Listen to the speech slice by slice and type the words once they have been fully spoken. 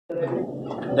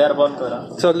They are born Kora.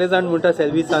 सगळे जाण म्हणटा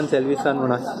Selvy son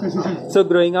म्हणून. So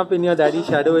growing up in your daddy's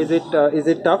shadow, is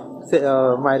it tough,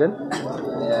 Myron?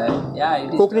 Yeah,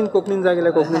 it is. कोंकणीन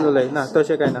जागेल्या कोंकणीन उलय ना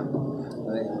तशें काय ना.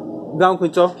 गांव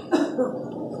खंयचो?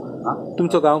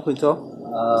 तुमचो गांव खंयचो?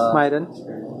 Myron?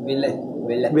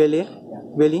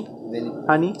 वेली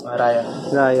आणि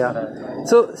राया.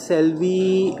 So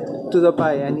Selvy to the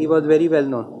pie, and he was very well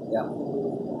known. Yeah.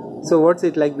 So what's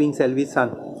it like being Selvy's son?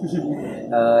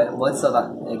 Once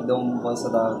ekdom once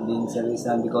being Selvy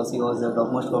son, because he was the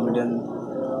topmost comedian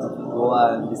of Goa,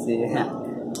 we say.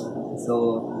 So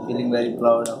feeling very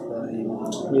proud of him.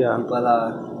 Yeah. People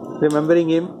are Remembering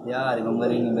him? Yeah,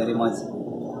 remembering him very much.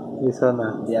 Yes, sir.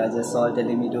 They are just all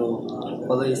telling me to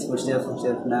follow his footsteps,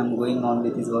 and I'm going on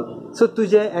with his work. So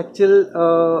तुझे actual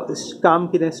काम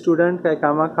कितें student काय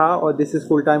कामाक हा, or this is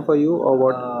full time for you, or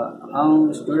what?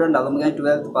 हांव student आलो, मुगे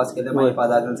 12th पास केलें, मागीर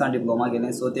पादारकर्सान डिप्लोमा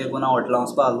केलें. सो ते कोणा हॉटेलां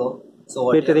वचपा आसलो. सो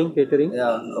catering या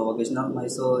वोकेशनल. मागीर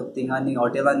सो थिंगांनी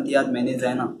हॉटेलान ती आतां मॅनेज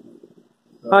जायना.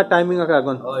 हा टायमिंगाक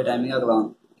लागून. हय टायमिंगाक लागून.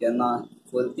 केन्ना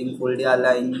फुल डे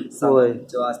आसल्या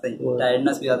जो आसता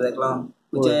टायर्डनेस बी जाता ताका लागून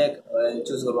तुजें एक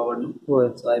चूज करपा पडटा.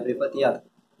 सो आय प्रिफर तियात्र.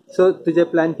 So तुझे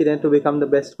plan कितें to become the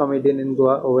best comedian in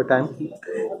Goa over time?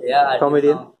 Yeah,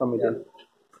 comedian. Comedian.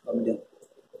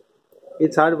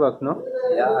 It's hard work, no?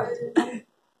 Yeah.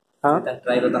 Huh?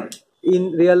 Try kota.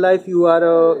 In real life, you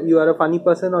are a funny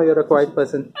person, or you're a quiet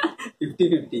person?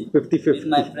 50-50. 50-50. With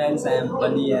my friends, I am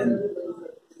funny and.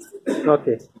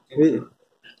 Okay.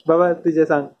 Baba, तुझे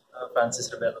सांग. Francis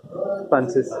Rebello.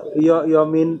 Francis. Your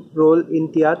main role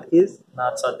in theatre is?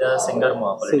 सध्या singer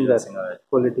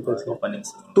Political singer. Opening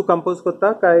singer. तू compose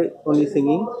करता काय only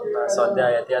singing? सध्या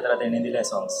या तियात्रात तेणी दिले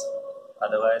songs.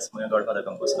 Otherwise, मुझे Godfather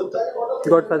compose करता.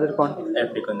 Godfather कौन?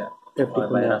 FD Kunya.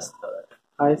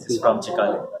 I see. From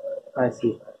Chikali. I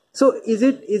see. So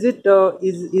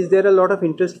is there a lot of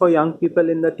interest for young people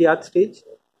in the theatre stage?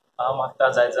 म्हाका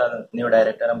जायचा न्यू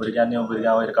डायरेक्टर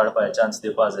भुरग्यां वयर काडपा चान्स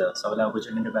दिवपा जाय. सगळ्यांक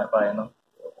ऑपॉर्च्युनिटी मेळपा जाय न्हू.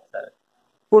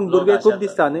 पूण भुरगे खूब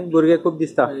दिसता न्ही. भुरगे खूब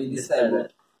दिसता.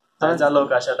 जायचा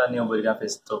लोक आशा न्यू भुरग्यां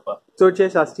फेस चोवपाक. चडशे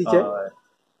शास्त्रीचे.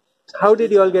 How did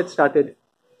you all get started?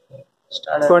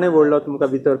 कोणे बोललो तुमकां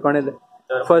भितर? कोणे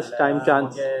फर्स्ट टाइम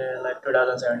चान्स? लायक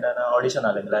 2017 ऑडिशन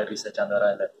आलें लायक चांदोर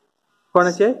आयलें.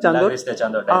 कोणाचे? चांदोर?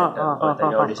 चांदोर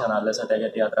डायरेक्टर ऑडिशन आलें. सो तेगे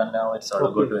तियात्रान हांव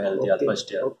sort go to health tiatr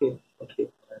first year. Okay.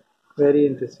 Very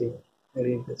interesting.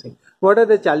 What are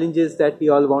the challenges that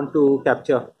you all want to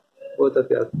capture, both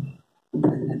of you?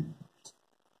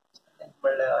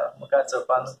 म्हाका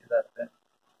चोवपाक जाता.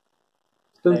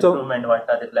 तुमचो इम्प्रूवमेंट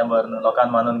वाडटा तितलें बरें न्हू.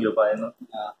 लोकांक मानून घेवपा जाय न्हू.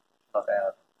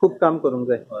 खूब काम करूंक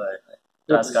जाय.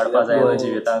 त्रास काडपा जाय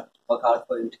जिवितांत. Work hard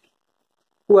for it.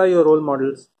 Who are your role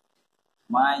models?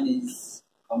 Mine is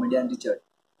comedian Richard.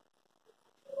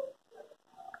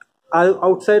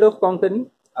 Outside of Konkani?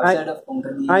 Outside of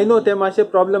Konkani. I know there must be a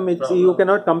problem. You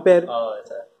cannot compare.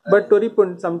 But Tori Pun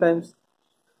sometimes.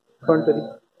 Tori.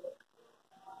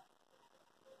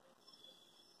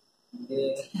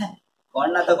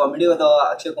 कोण ना तो comedy होता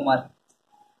Akshay Kumar.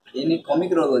 In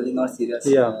comic role only, not serious.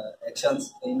 Yeah.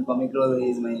 Actions in comic role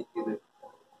is my favorite.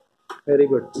 Very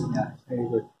good. Yeah. Very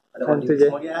good. And तुझे?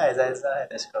 मुझे जायचा है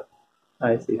तेशको.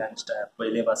 I see. Gangster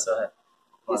पहले पासो है.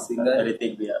 Singer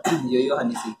Hrithik भी है. Yo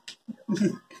Honey Singh.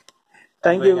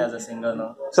 Thank you. As a singer, no.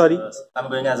 Sorry. I'm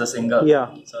going as a singer.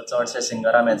 Yeah. So it's also a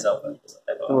singer. I'm a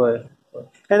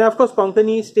And of course,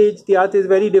 Konkani stage theatre is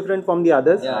very different from the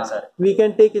others. Yeah, sir. We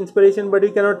can take inspiration, but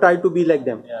we cannot try to be like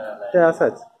them. Yeah. They are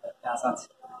such. Yeah, such.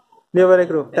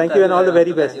 Thank you and all the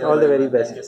very best. All the very best.